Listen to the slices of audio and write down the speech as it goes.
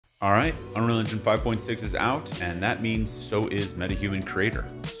All right, Unreal Engine 5.6 is out, and that means so is Metahuman Creator.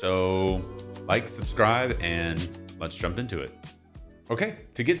 So like, subscribe, and let's jump into it. Okay,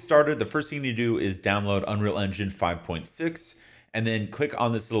 to get started, the first thing you do is download Unreal Engine 5.6, and then click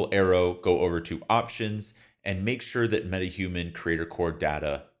on this little arrow, go over to Options, and make sure that Metahuman Creator Core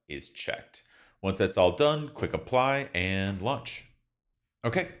data is checked. Once that's all done, click Apply and launch.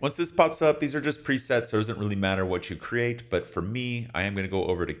 Okay, once this pops up, these are just presets, so it doesn't really matter what you create. But for me, I am going to go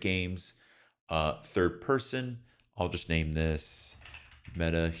over to Games, Third Person. I'll just name this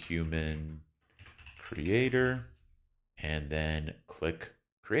Metahuman Creator, and then click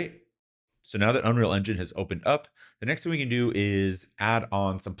Create. So now that Unreal Engine has opened up, the next thing we can do is add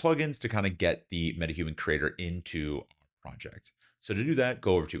on some plugins to kind of get the Metahuman Creator into our project. So to do that,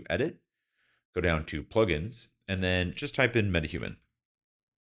 go over to Edit, go down to Plugins, and then just type in Metahuman.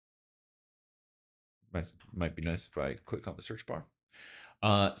 Might be nice if I click on the search bar.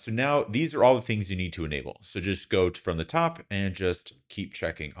 So now these are all the things you need to enable. So just go from the top and just keep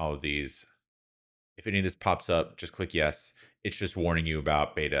checking all of these. If any of this pops up, just click yes. It's just warning you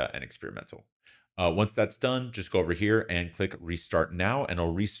about beta and experimental. Once that's done, just go over here and click Restart Now, and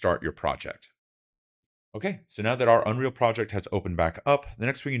it'll restart your project. Okay, so now that our Unreal project has opened back up, the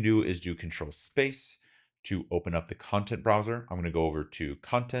next thing we can do is do Control Space to open up the content browser. I'm going to go over to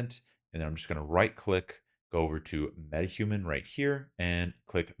Content, and then I'm just going to right click, go over to Metahuman right here, and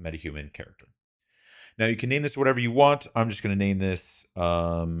click Metahuman Character. Now you can name this whatever you want. I'm just going to name this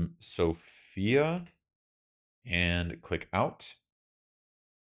Sophia, and click Out.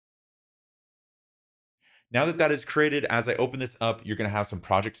 Now that that is created, as I open this up, you're going to have some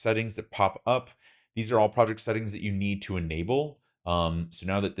project settings that pop up. These are all project settings that you need to enable. So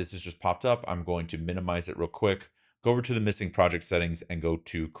now that this has just popped up, I'm going to minimize it real quick, go over to the missing project settings, and go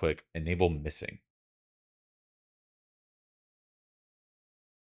to click Enable Missing.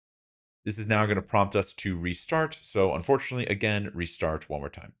 This is now going to prompt us to restart. So unfortunately, again, restart one more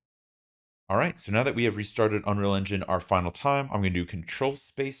time. All right, so now that we have restarted Unreal Engine our final time, I'm going to do Control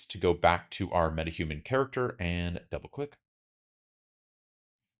Space to go back to our Metahuman character and double click.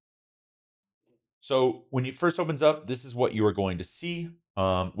 So when it first opens up, this is what you are going to see,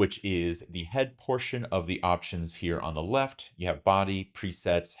 which is the head portion of the options here on the left. You have body,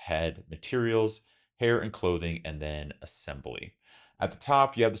 presets, head, materials, hair and clothing, and then assembly. At the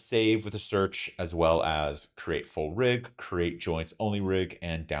top, you have the save with a search, as well as create full rig, create joints only rig,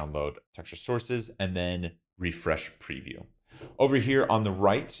 and download texture sources, and then refresh preview. Over here on the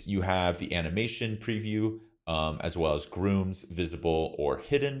right, you have the animation preview, as well as grooms, visible or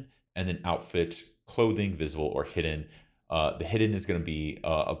hidden, and then outfit, clothing, visible or hidden. The hidden is going to be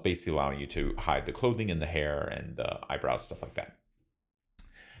basically allowing you to hide the clothing and the hair and the eyebrows, stuff like that.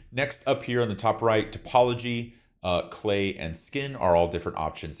 Next up here on the top right, topology, clay, and skin are all different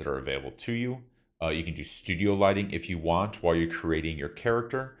options that are available to you. You can do studio lighting if you want while you're creating your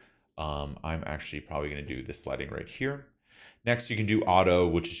character. I'm actually probably going to do this lighting right here. Next, you can do auto,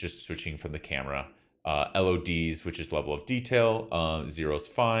 which is just switching from the camera. LODs, which is level of detail, 0 is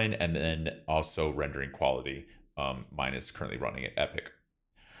fine, and then also rendering quality. Mine is currently running at Epic.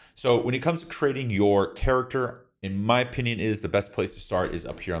 So when it comes to creating your character, in my opinion, is the best place to start is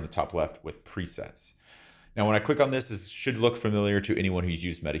up here on the top left with presets. Now, when I click on this, this should look familiar to anyone who's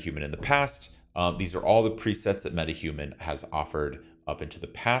used Metahuman in the past. These are all the presets that Metahuman has offered up into the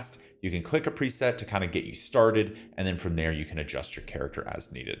past. You can click a preset to kind of get you started, and then from there, you can adjust your character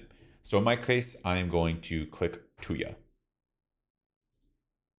as needed. So in my case, I am going to click Tuya.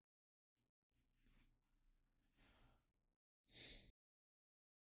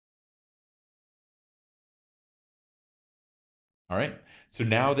 All right, so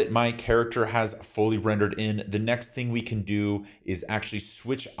now that my character has fully rendered in, the next thing we can do is actually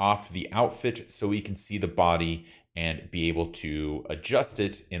switch off the outfit so we can see the body and be able to adjust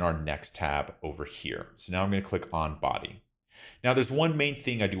it in our next tab over here. So now I'm going to click on body. Now there's one main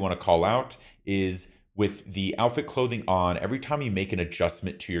thing I do want to call out is with the outfit clothing on, every time you make an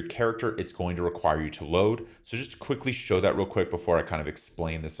adjustment to your character, it's going to require you to load. So just to quickly show that real quick before I kind of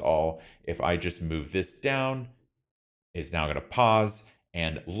explain this all. If I just move this down, it's now going to pause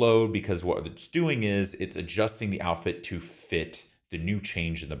and load, because what it's doing is it's adjusting the outfit to fit the new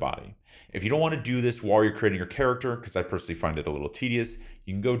change in the body. If you don't want to do this while you're creating your character, because I personally find it a little tedious,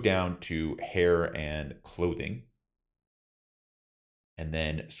 you can go down to hair and clothing, and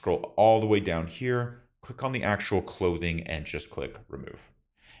then scroll all the way down here, click on the actual clothing and just click remove.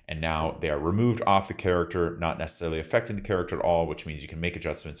 And now they are removed off the character, not necessarily affecting the character at all, which means you can make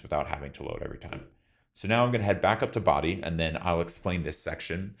adjustments without having to load every time. So now I'm going to head back up to body, and then I'll explain this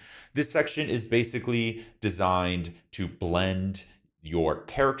section. This section is basically designed to blend your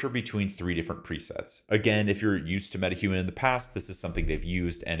character between three different presets. Again, if you're used to Metahuman in the past, this is something they've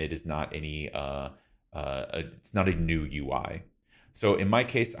used, and it is not it's not a new UI. So in my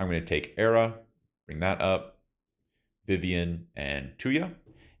case, I'm going to take Era, bring that up, Vivian, and Tuya.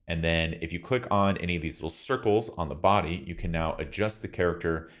 And then if you click on any of these little circles on the body, you can now adjust the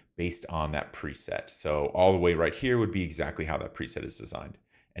character based on that preset. So all the way right here would be exactly how that preset is designed.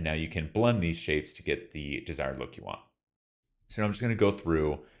 And now you can blend these shapes to get the desired look you want. So now I'm just going to go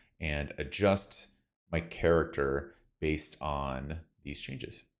through and adjust my character based on these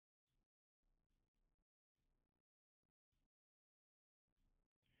changes.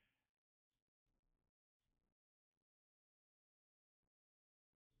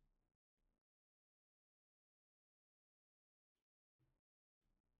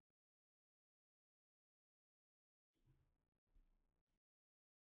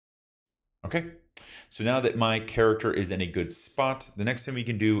 Okay, so now that my character is in a good spot, the next thing we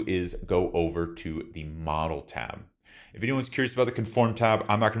can do is go over to the Model tab. If anyone's curious about the Conform tab,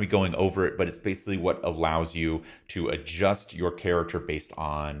 I'm not going to be going over it, but it's basically what allows you to adjust your character based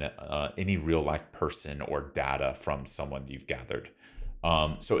on any real-life person or data from someone you've gathered.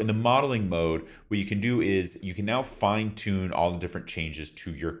 So in the modeling mode, what you can do is you can now fine-tune all the different changes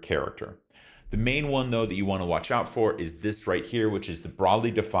to your character. The main one, though, that you want to watch out for is this right here, which is the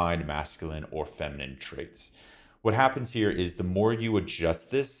broadly defined masculine or feminine traits. What happens here is the more you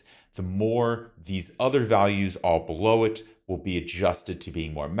adjust this, the more these other values all below it will be adjusted to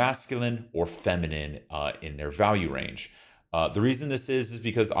being more masculine or feminine in their value range. The reason this is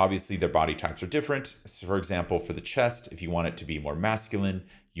because obviously their body types are different. So for example, for the chest, if you want it to be more masculine,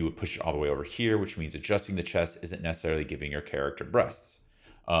 you would push it all the way over here, which means adjusting the chest isn't necessarily giving your character breasts.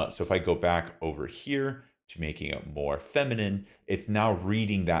 So if I go back over here to making it more feminine, it's now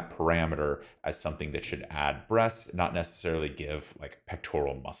reading that parameter as something that should add breasts, not necessarily give like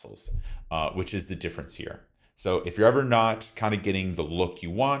pectoral muscles, which is the difference here. So if you're ever not kind of getting the look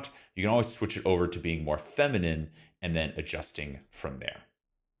you want, you can always switch it over to being more feminine and then adjusting from there.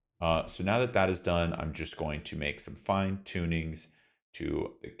 So now that that is done, I'm just going to make some fine tunings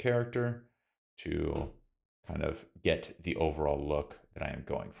to the character to kind of get the overall look that I am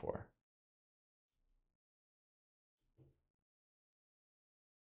going for.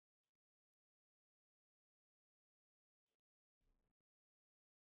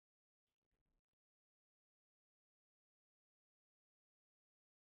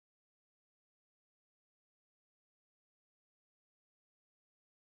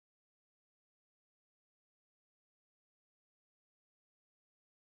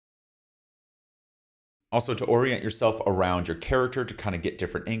 Also, to orient yourself around your character to kind of get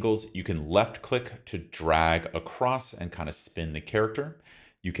different angles, you can left click to drag across and kind of spin the character.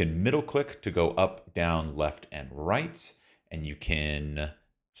 You can middle click to go up, down, left, and right. And you can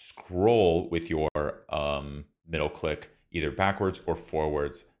scroll with your middle click either backwards or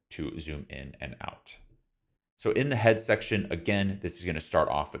forwards to zoom in and out. So in the head section, again, this is going to start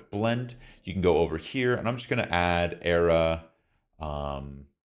off with blend. You can go over here and I'm just going to add Era,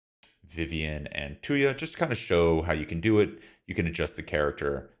 Vivian, and Tuya, just to kind of show how you can do it. You can adjust the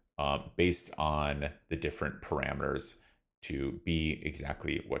character based on the different parameters to be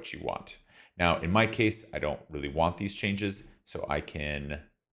exactly what you want. Now, in my case, I don't really want these changes, so I can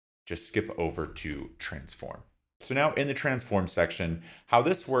just skip over to transform. So now in the transform section, how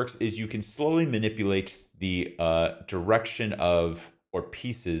this works is you can slowly manipulate the direction of or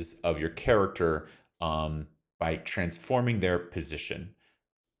pieces of your character by transforming their position.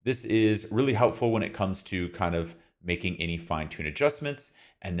 This is really helpful when it comes to kind of making any fine-tune adjustments.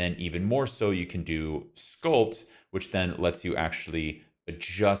 And then even more so, you can do sculpt, which then lets you actually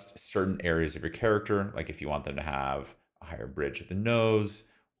adjust certain areas of your character. Like if you want them to have a higher bridge at the nose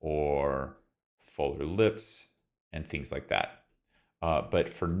or fuller lips and things like that. But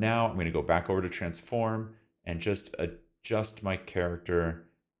for now, I'm going to go back over to transform and just adjust my character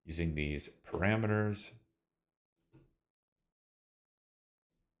using these parameters.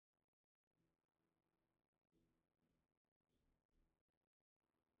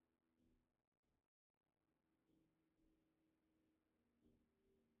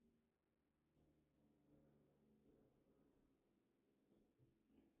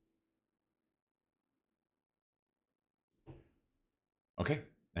 Okay,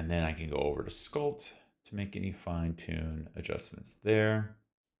 and then I can go over to sculpt to make any fine tune adjustments there.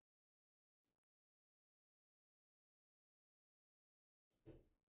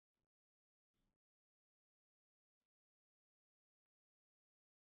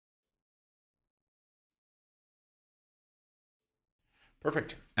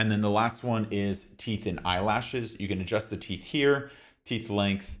 Perfect. And then the last one is teeth and eyelashes. You can adjust the teeth here teeth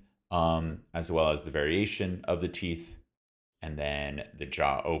length, as well as the variation of the teeth, and then the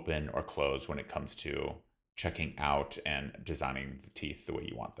jaw open or close when it comes to checking out and designing the teeth the way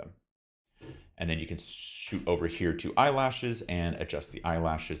you want them. And then you can shoot over here to eyelashes and adjust the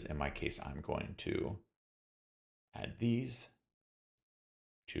eyelashes. In my case, I'm going to add these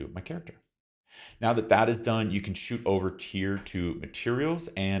to my character. Now that that is done, you can shoot over here to materials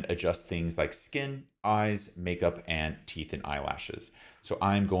and adjust things like skin, eyes, makeup, and teeth and eyelashes. So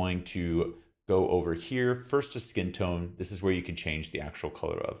I'm going to go over here first to skin tone. This is where you can change the actual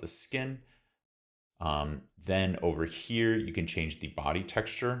color of the skin. Then over here, you can change the body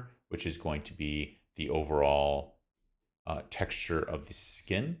texture, which is going to be the overall texture of the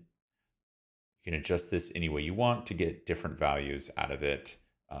skin. You can adjust this any way you want to get different values out of it,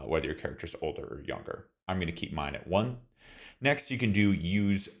 whether your character's older or younger. I'm going to keep mine at 1. Next, you can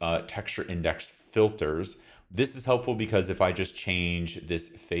use texture index filters. This is helpful because if I just change this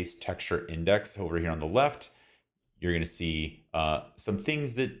face texture index over here on the left, you're going to see some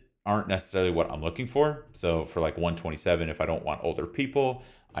things that aren't necessarily what I'm looking for. So for like 127, if I don't want older people,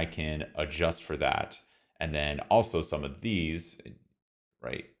 I can adjust for that. And then also some of these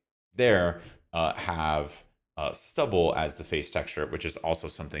right there have stubble as the face texture, which is also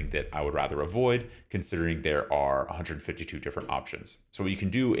something that I would rather avoid considering there are 152 different options. So what you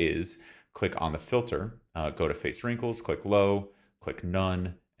can do is click on the filter, go to face wrinkles, click low, click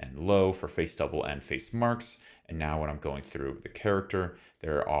none and low for face stubble and face marks. And now when I'm going through the character,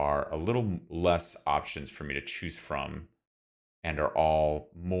 there are a little less options for me to choose from and are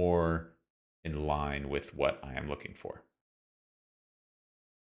all more in line with what I am looking for.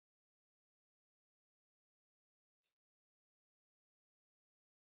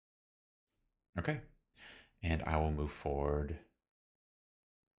 Okay, and I will move forward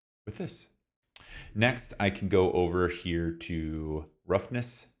with this. Next, I can go over here to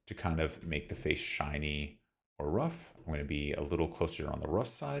roughness to kind of make the face shiny or rough. I'm going to be a little closer on the rough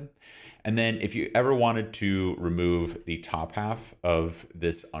side. And then if you ever wanted to remove the top half of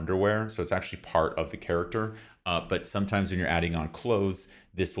this underwear, so it's actually part of the character, but sometimes when you're adding on clothes,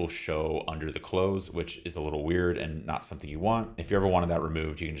 this will show under the clothes, which is a little weird and not something you want. If you ever wanted that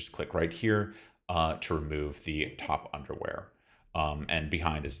removed, you can just click right here to remove the top underwear. And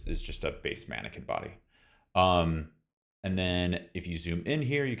behind is just a base mannequin body. And then if you zoom in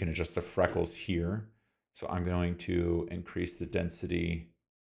here, you can adjust the freckles here. So I'm going to increase the density,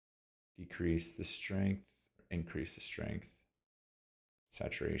 decrease the strength, increase the strength,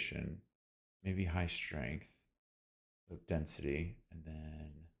 saturation, maybe high strength of density, and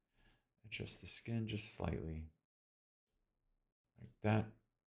then adjust the skin just slightly like that.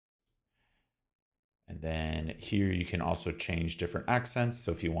 And then here you can also change different accents.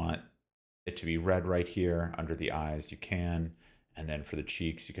 So if you want it to be red right here under the eyes, you can. And then for the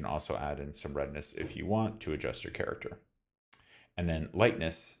cheeks, you can also add in some redness if you want to adjust your character. And then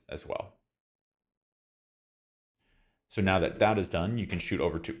lightness as well. So now that that is done, you can shoot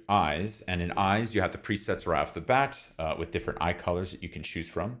over to eyes. And in eyes, you have the presets right off the bat with different eye colors that you can choose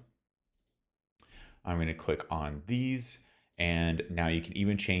from. I'm going to click on these. And now you can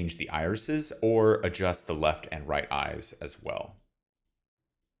even change the irises or adjust the left and right eyes as well.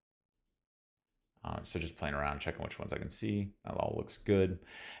 So just playing around, checking which ones I can see. That all looks good.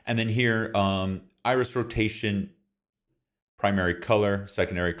 And then here, iris rotation, primary color,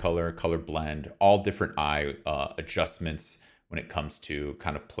 secondary color, color blend, all different eye adjustments when it comes to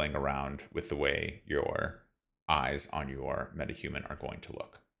kind of playing around with the way your eyes on your metahuman are going to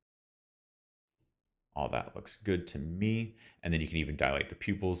look. All that looks good to me. And then you can even dilate the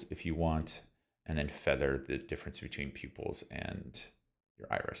pupils if you want, and then feather the difference between pupils and your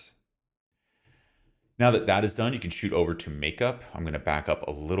iris. Now that that is done, you can shoot over to makeup. I'm going to back up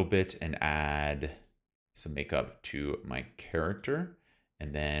a little bit and add some makeup to my character.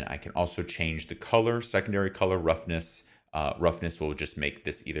 And then I can also change the color, secondary color, roughness. Roughness will just make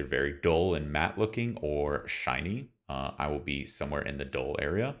this either very dull and matte looking or shiny. I will be somewhere in the dull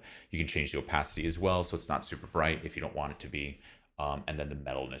area. You can change the opacity as well, so it's not super bright if you don't want it to be. And then the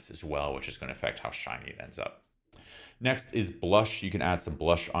metalness as well, which is going to affect how shiny it ends up. Next is blush. You can add some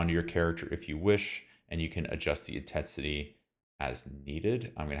blush onto your character if you wish, and you can adjust the intensity as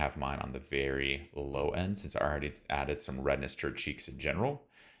needed. I'm going to have mine on the very low end since I already added some redness to her cheeks in general.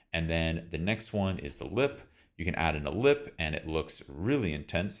 And then the next one is the lip. You can add in a lip and it looks really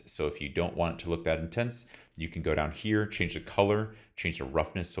intense. So if you don't want it to look that intense, you can go down here, change the color, change the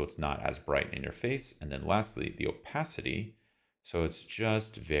roughness so it's not as bright in your face. And then lastly, the opacity. So it's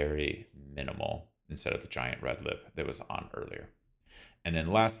just very minimal instead of the giant red lip that was on earlier. And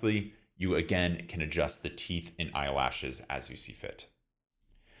then lastly, you again can adjust the teeth and eyelashes as you see fit.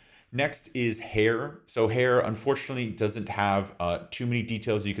 Next is hair. So hair, unfortunately, doesn't have too many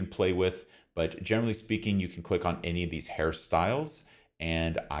details you can play with, but generally speaking, you can click on any of these hairstyles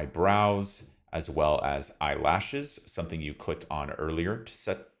and eyebrows, as well as eyelashes, something you clicked on earlier to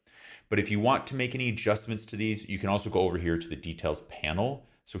set. But if you want to make any adjustments to these, you can also go over here to the details panel.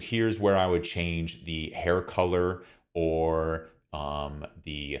 So here's where I would change the hair color or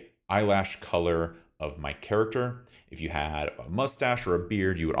the eyelash color of my character. If you had a mustache or a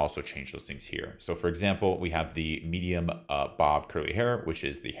beard, you would also change those things here. So for example, we have the medium bob curly hair, which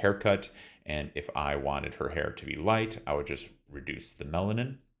is the haircut. And if I wanted her hair to be light, I would just reduce the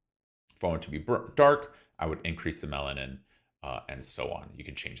melanin. If I want it to be dark, I would increase the melanin and so on. You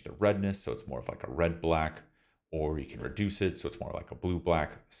can change the redness, so it's more of like a red-black, or you can reduce it, so it's more like a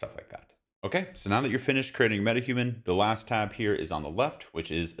blue-black, stuff like that. Okay, so now that you're finished creating Metahuman, the last tab here is on the left,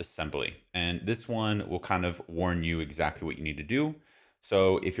 which is Assembly. And this one will kind of warn you exactly what you need to do.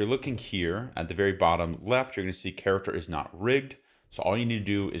 So if you're looking here at the very bottom left, you're going to see character is not rigged. So all you need to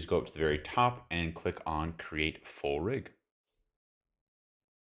do is go up to the very top and click on Create Full Rig.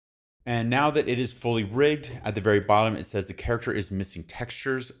 And now that it is fully rigged, at the very bottom, it says the character is missing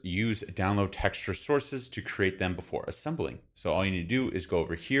textures. Use download texture sources to create them before assembling. So all you need to do is go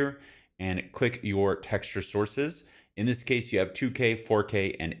over here and click your texture sources. In this case, you have 2K,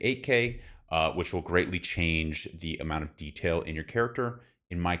 4K, and 8K, which will greatly change the amount of detail in your character.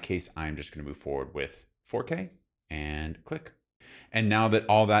 In my case, I'm just going to move forward with 4K and click. And now that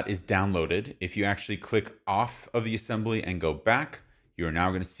all that is downloaded, if you actually click off of the assembly and go back, you're now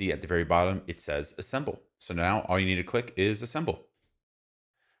going to see at the very bottom, it says assemble. So now all you need to click is assemble.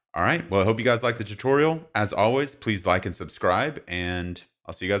 All right. Well, I hope you guys liked the tutorial. As always, please like and subscribe, and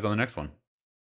I'll see you guys on the next one.